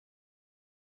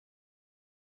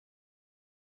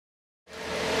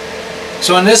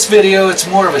So in this video it's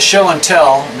more of a show and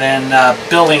tell than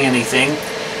building anything,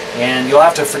 and you'll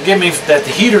have to forgive me that the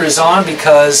heater is on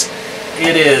because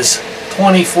it is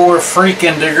 24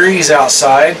 freaking degrees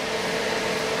outside,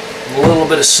 a little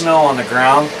bit of snow on the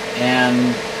ground,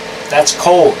 and that's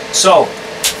cold. So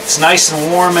it's nice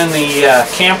and warm in the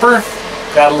camper.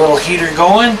 Got a little heater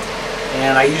going,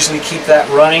 and I usually keep that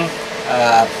running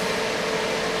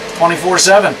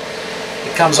 24/7.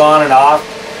 It comes on and off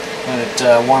when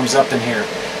it warms up in here,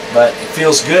 but it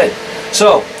feels good.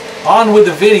 So on with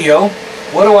the video.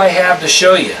 What do I have to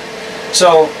show you?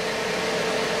 So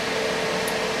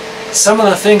some of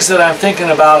the things that I'm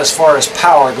thinking about as far as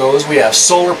power goes, we have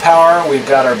solar power, we've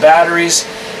got our batteries,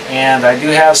 and I do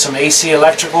have some AC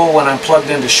electrical when I'm plugged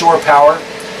into shore power.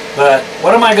 But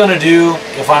what am I going to do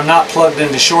if I'm not plugged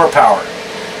into shore power?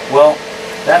 Well,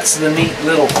 that's the neat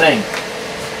little thing.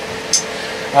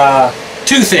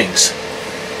 Two things.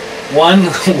 One,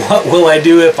 what will I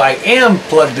do if I am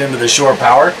plugged into the shore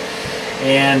power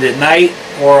and at night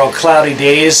or on cloudy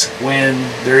days when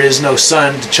there is no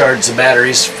sun to charge the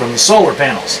batteries from the solar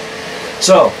panels?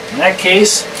 So in that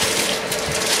case,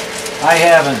 I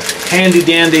have a handy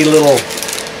dandy little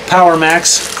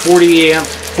Powermax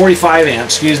 45 amp,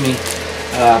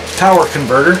 power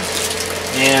converter,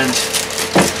 and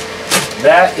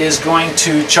that is going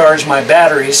to charge my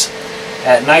batteries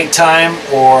at nighttime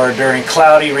or during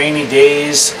cloudy, rainy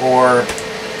days or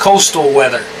coastal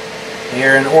weather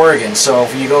here in Oregon. So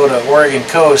if you go to Oregon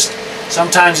coast,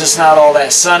 sometimes it's not all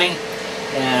that sunny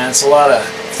and it's a lot of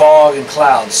fog and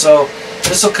clouds. So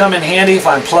this will come in handy if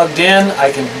I'm plugged in. I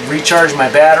can recharge my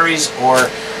batteries or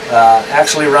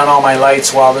actually run all my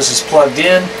lights while this is plugged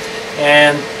in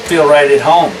and feel right at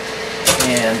home.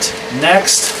 And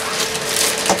next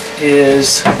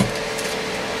is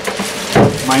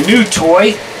my new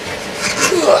toy.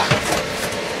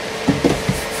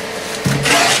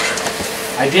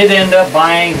 I did end up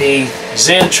buying the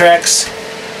Xantrex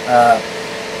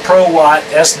PROwatt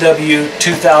SW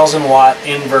 2000 watt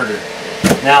inverter.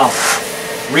 Now,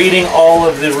 reading all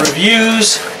of the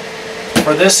reviews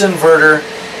for this inverter,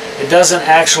 it doesn't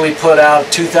actually put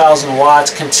out 2000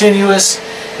 watts continuous.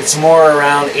 It's more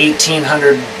around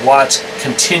 1800 watts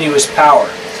continuous power.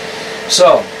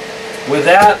 So with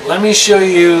that, let me show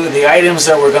you the items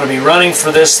that we're going to be running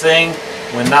for this thing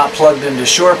when not plugged into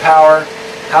shore power,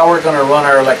 how we're going to run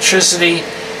our electricity,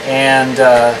 and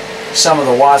some of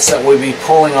the watts that we'll be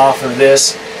pulling off of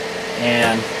this,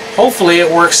 and hopefully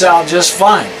it works out just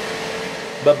fine.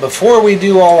 But before we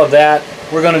do all of that,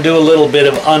 we're going to do a little bit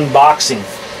of unboxing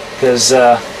because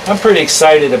I'm pretty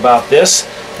excited about this.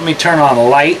 Let me turn on a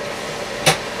light.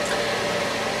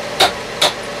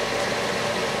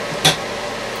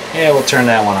 Yeah, we'll turn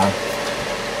that one on.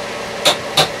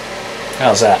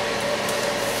 How's that?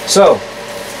 So,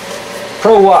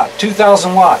 PROwatt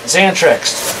 2000 watt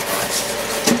Xantrex.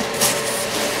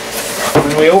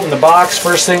 When we open the box,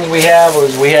 first thing we have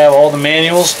all the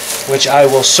manuals, which I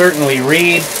will certainly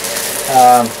read.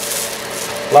 A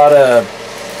lot of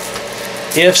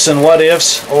ifs and what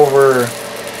ifs over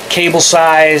cable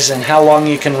size and how long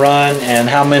you can run and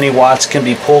how many watts can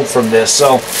be pulled from this.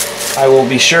 So I will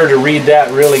be sure to read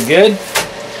that really good.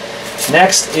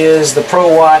 Next is the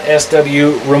PROwatt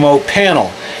SW remote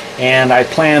panel, and I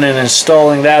plan on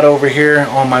installing that over here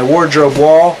on my wardrobe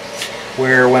wall,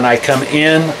 where when I come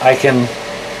in I can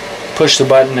push the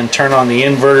button and turn on the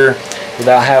inverter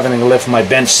without having to lift my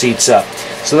bench seats up.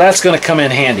 So that's going to come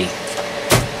in handy.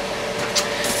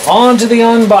 On to the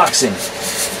unboxing.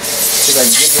 See if I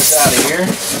can get this out of here.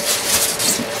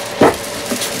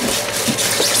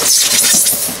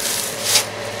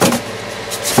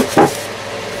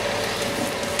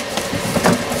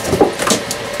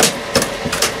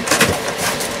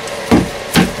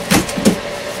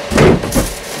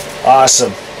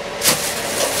 Awesome.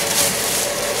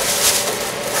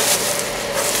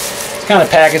 It's kind of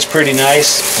packaged pretty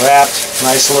nice, wrapped,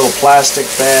 nice little plastic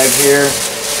bag here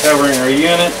covering our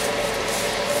unit.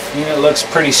 Unit looks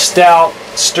pretty stout,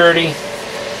 sturdy.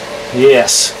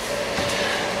 Yes.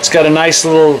 It's got a nice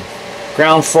little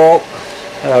ground fault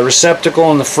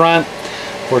receptacle in the front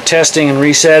for testing and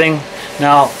resetting.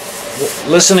 Now,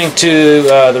 listening to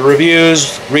the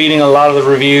reviews, reading a lot of the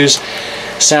reviews,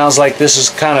 sounds like this is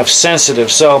kind of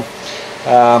sensitive. So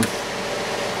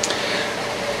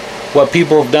what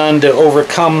people have done to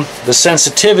overcome the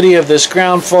sensitivity of this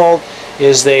ground fault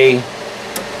is they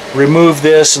removed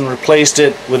this and replaced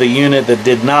it with a unit that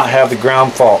did not have the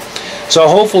ground fault. So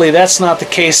hopefully that's not the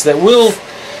case that we'll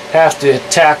have to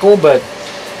tackle, but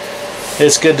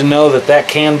it's good to know that that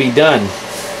can be done.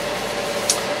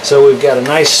 So we've got a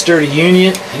nice sturdy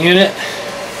unit,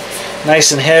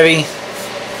 nice and heavy.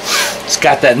 It's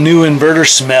got that new inverter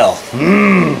smell.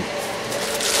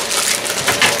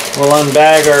 We'll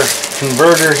unbag our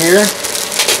converter here.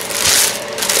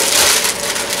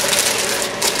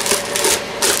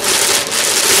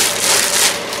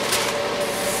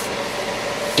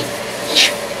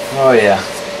 Oh yeah,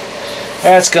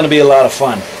 that's going to be a lot of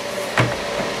fun.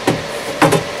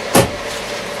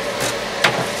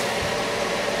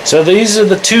 So these are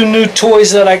the two new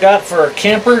toys that I got for our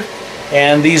camper,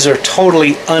 and these are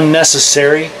totally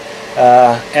unnecessary,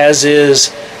 as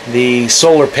is the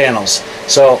solar panels.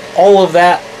 So all of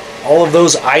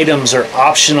those items are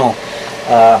optional.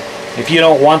 If you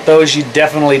don't want those, you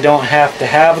definitely don't have to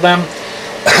have them.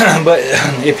 But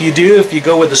if you do, if you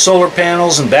go with the solar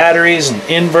panels and batteries and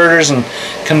inverters and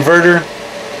converter,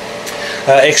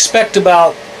 expect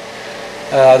about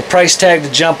the price tag to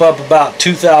jump up about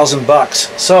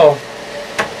 $2,000. So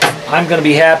I'm going to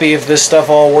be happy if this stuff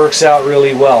all works out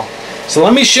really well. So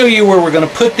let me show you where we're going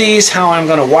to put these, how I'm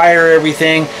going to wire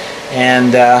everything,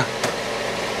 and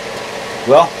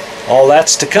well, all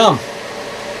that's to come.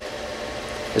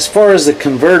 As far as the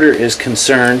converter is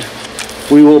concerned,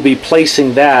 we will be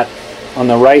placing that on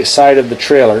the right side of the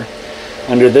trailer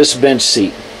under this bench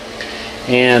seat.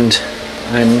 And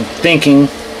I'm thinking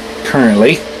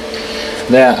currently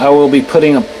that I will be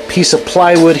putting a piece of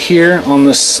plywood here on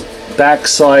this back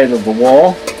side of the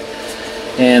wall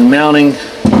and mounting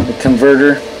the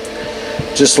converter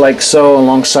just like so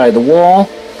alongside the wall.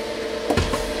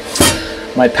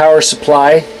 My power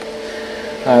supply,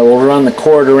 I will run the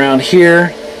cord around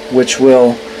here, which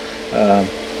will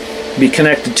be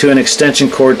connected to an extension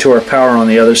cord to our power on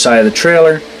the other side of the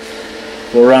trailer.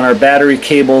 We'll run our battery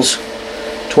cables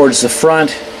towards the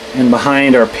front and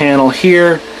behind our panel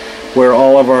here, where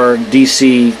all of our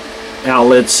DC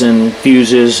outlets and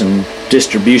fuses and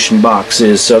distribution box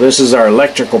is. So this is our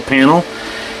electrical panel,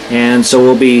 and so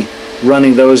we'll be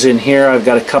running those in here. I've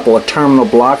got a couple of terminal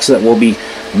blocks that we'll be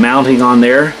mounting on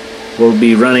there. We'll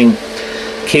be running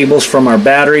cables from our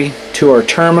battery to our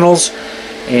terminals,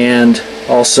 and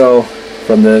also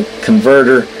from the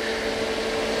converter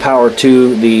power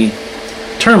to the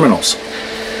terminals.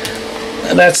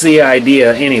 And that's the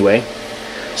idea anyway.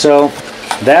 So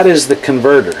that is the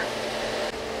converter.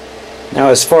 Now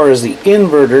as far as the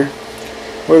inverter,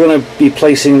 we're going to be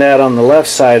placing that on the left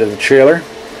side of the trailer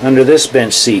under this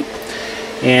bench seat.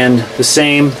 And the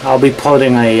same, I'll be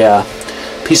putting a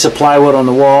piece of plywood on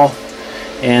the wall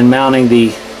and mounting the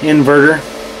inverter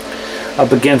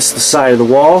up against the side of the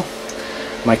wall.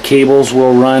 My cables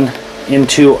will run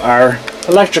into our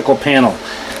electrical panel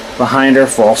behind our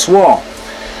false wall.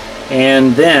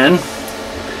 And then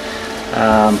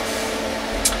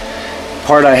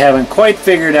part I haven't quite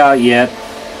figured out yet,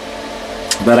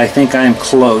 but I think I'm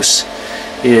close,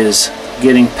 is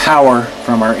getting power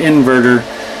from our inverter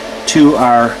to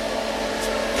our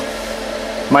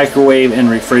microwave and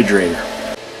refrigerator.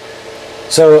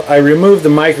 So I removed the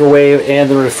microwave and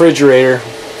the refrigerator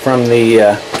from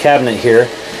the cabinet here,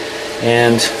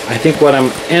 and I think what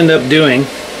I'm end up doing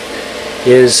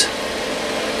is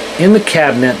in the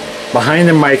cabinet behind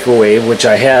the microwave, which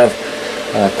I have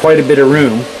quite a bit of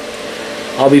room,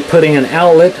 I'll be putting an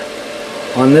outlet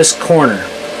on this corner.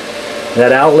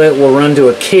 That outlet will run to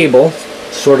a cable,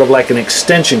 sort of like an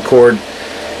extension cord,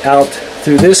 out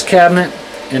through this cabinet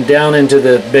and down into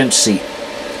the bench seat.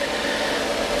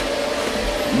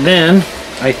 Then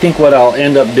I think what I'll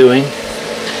end up doing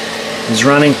is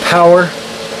running power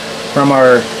from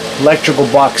our electrical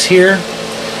box here,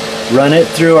 run it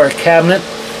through our cabinet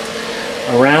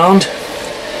around,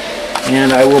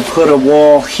 and I will put a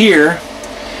wall here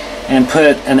and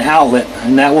put an outlet,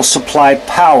 and that will supply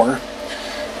power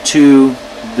to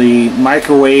the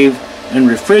microwave and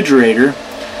refrigerator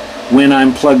when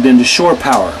I'm plugged into shore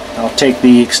power. I'll take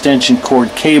the extension cord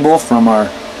cable from our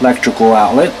electrical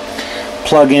outlet,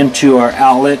 plug into our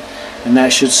outlet, and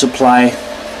that should supply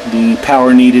the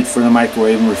power needed for the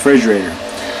microwave and refrigerator.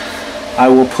 I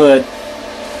will put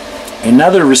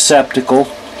another receptacle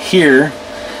here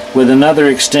with another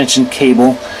extension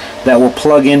cable that will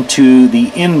plug into the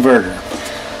inverter.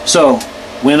 So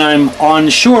when I'm on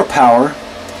shore power,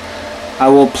 I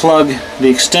will plug the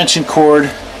extension cord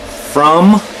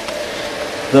from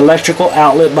the electrical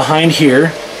outlet behind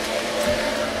here.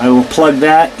 I will plug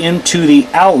that into the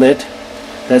outlet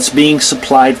that's being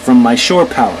supplied from my shore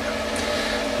power.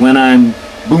 When I'm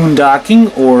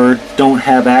boondocking or don't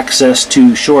have access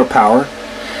to shore power,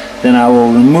 then I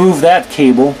will remove that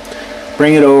cable,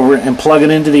 bring it over and plug it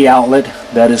into the outlet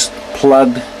that is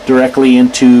plugged directly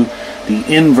into the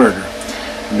inverter.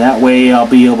 And that way I'll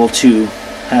be able to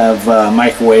have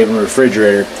microwave and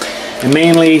refrigerator. And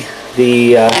mainly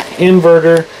the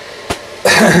inverter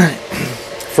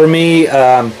for me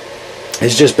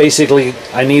is just basically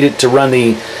I need it to run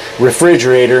the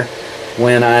refrigerator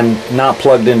when I'm not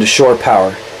plugged into shore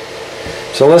power.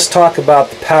 So let's talk about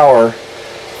the power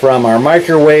from our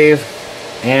microwave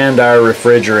and our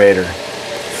refrigerator.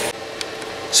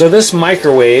 So this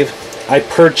microwave I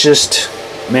purchased,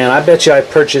 man, I bet you I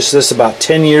purchased this about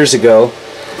 10 years ago.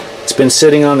 It's been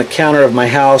sitting on the counter of my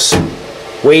house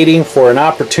waiting for an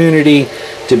opportunity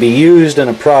to be used in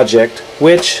a project,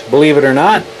 which, believe it or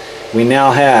not, we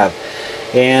now have.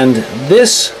 And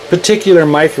this particular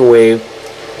microwave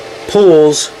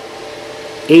pulls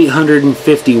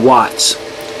 850 watts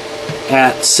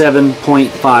at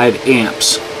 7.5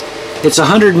 amps. It's a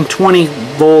 120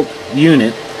 volt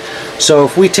unit, so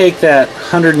if we take that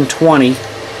 120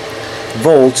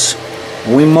 volts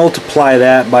and we multiply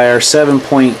that by our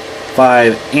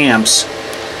 7.5 amps,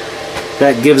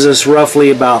 that gives us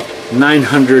roughly about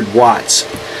 900 watts.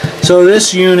 So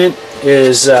this unit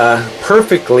is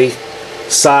perfectly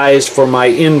sized for my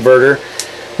inverter,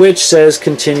 which says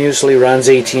continuously runs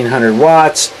 1800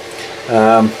 watts.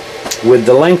 With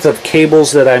the length of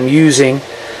cables that I'm using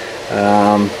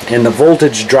and the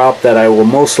voltage drop that I will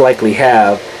most likely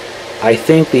have, I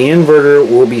think the inverter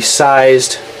will be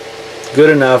sized good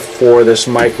enough for this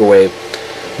microwave.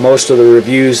 Most of the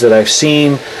reviews that I've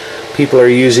seen, people are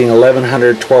using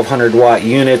 1100, 1200 watt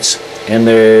units, and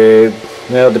they're,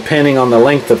 well, depending on the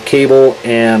length of cable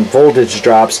and voltage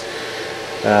drops,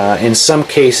 in some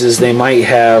cases they might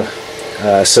have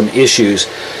some issues.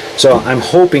 So I'm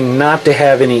hoping not to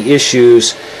have any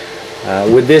issues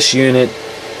with this unit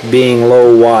being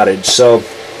low wattage. So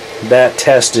that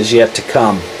test is yet to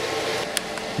come.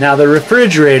 Now the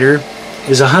refrigerator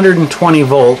is 120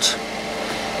 volts,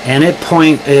 and it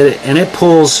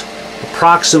pulls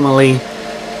approximately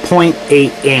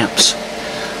 0.8 amps.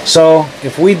 So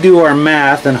if we do our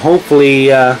math, and hopefully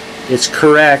it's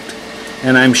correct,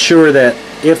 and I'm sure that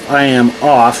if I am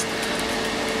off,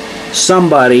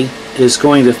 somebody is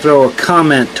going to throw a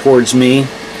comment towards me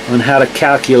on how to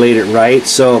calculate it right.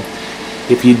 So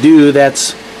if you do,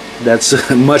 that's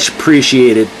much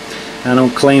appreciated. I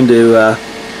don't claim to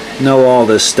know all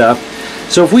this stuff.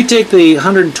 So if we take the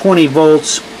 120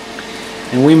 volts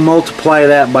and we multiply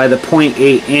that by the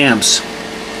 0.8 amps,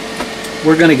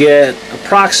 we're going to get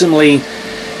approximately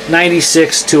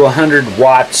 96 to 100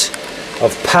 watts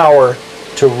of power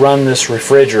to run this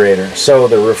refrigerator. So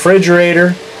the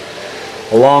refrigerator,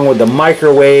 along with the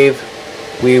microwave,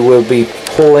 we will be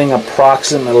pulling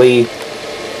approximately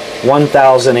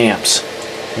 1000 amps,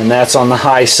 and that's on the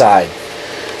high side.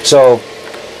 So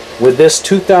with this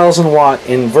 2000 watt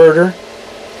inverter,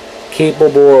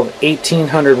 capable of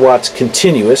 1800 watts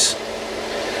continuous,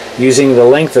 using the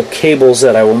length of cables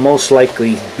that I will most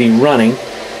likely be running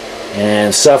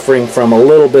and suffering from a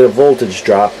little bit of voltage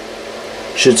drop,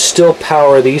 should still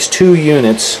power these two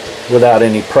units without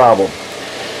any problem.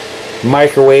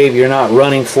 Microwave, you're not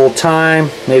running full time,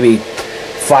 maybe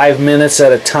 5 minutes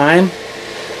at a time.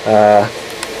 I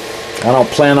don't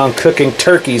plan on cooking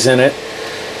turkeys in it,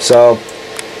 so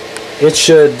it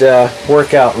should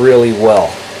work out really well.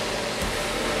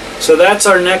 So that's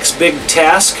our next big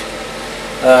task,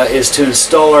 is to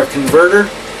install our converter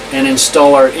and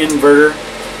install our inverter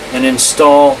and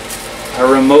install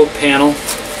our remote panel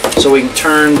so we can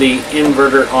turn the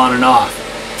inverter on and off.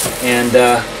 And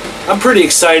I'm pretty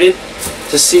excited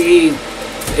to see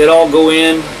it all go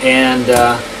in and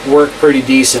work pretty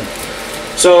decent.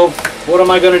 So what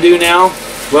am I going to do now?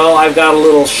 Well, I've got a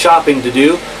little shopping to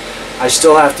do. I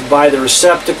still have to buy the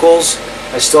receptacles,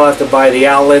 I still have to buy the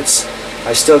outlets,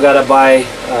 I still got to buy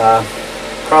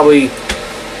probably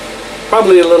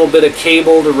a little bit of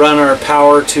cable to run our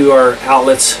power to our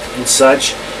outlets and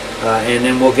such, and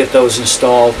then we'll get those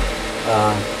installed.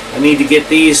 I need to get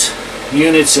these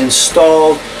units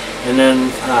installed and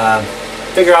then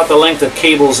figure out the length of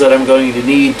cables that I'm going to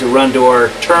need to run to our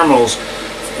terminals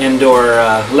and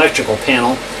our electrical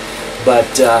panel.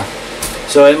 But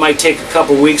so it might take a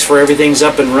couple weeks for everything's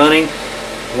up and running.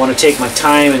 I want to take my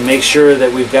time and make sure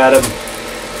that we've got them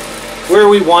where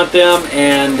we want them,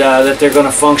 and that they're going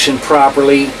to function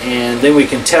properly, and then we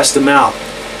can test them out.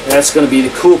 That's going to be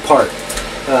the cool part.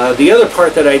 The other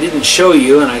part that I didn't show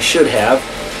you, and I should have,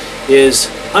 is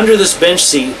under this bench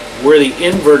seat where the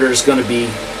inverter is going to be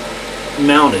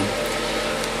mounted.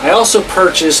 I also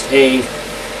purchased a,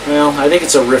 well, I think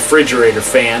it's a refrigerator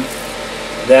fan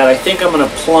that I think I'm going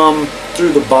to plumb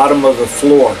through the bottom of the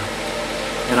floor.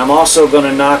 And I'm also going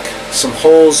to knock some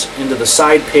holes into the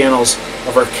side panels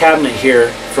of our cabinet here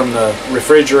from the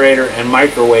refrigerator and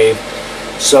microwave,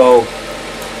 so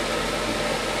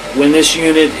when this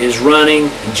unit is running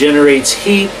and generates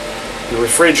heat, The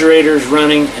refrigerator is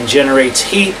running and generates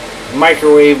heat. The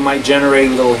microwave might generate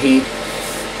a little heat.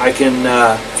 I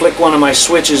can flick one of my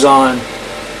switches on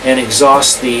and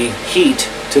exhaust the heat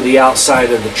to the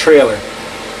outside of the trailer.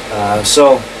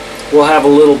 So we'll have a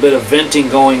little bit of venting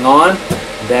going on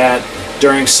that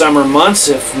during summer months,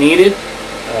 if needed,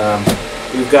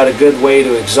 we've got a good way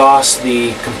to exhaust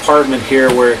the compartment here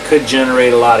where it could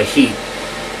generate a lot of heat.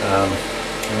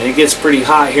 I mean, it gets pretty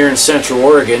hot here in Central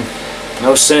Oregon.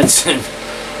 No sense in,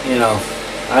 you know,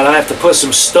 I'd have to put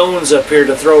some stones up here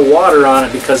to throw water on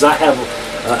it because I have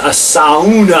a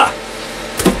sauna.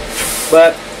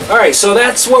 But alright, so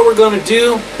that's what we're going to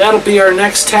do. That'll be our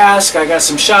next task. I got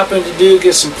some shopping to do,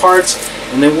 get some parts,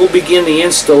 and then we'll begin the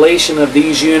installation of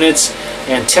these units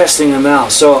and testing them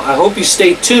out. So I hope you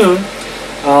stay tuned.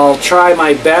 I'll try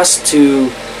my best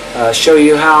to show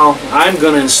you how I'm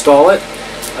going to install it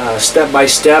step by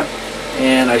step,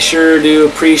 and I sure do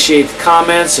appreciate the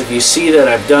comments. If you see that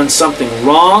I've done something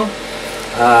wrong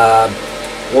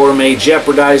or may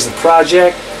jeopardize the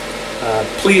project,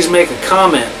 please make a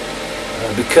comment,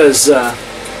 because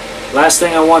last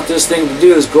thing I want this thing to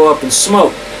do is go up in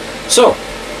smoke. So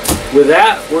with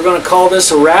that, we're going to call this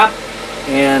a wrap,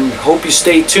 and hope you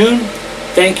stay tuned.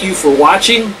 Thank you for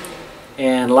watching,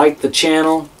 and like the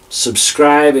channel,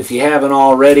 subscribe if you haven't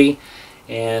already,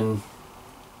 and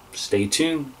stay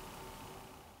tuned.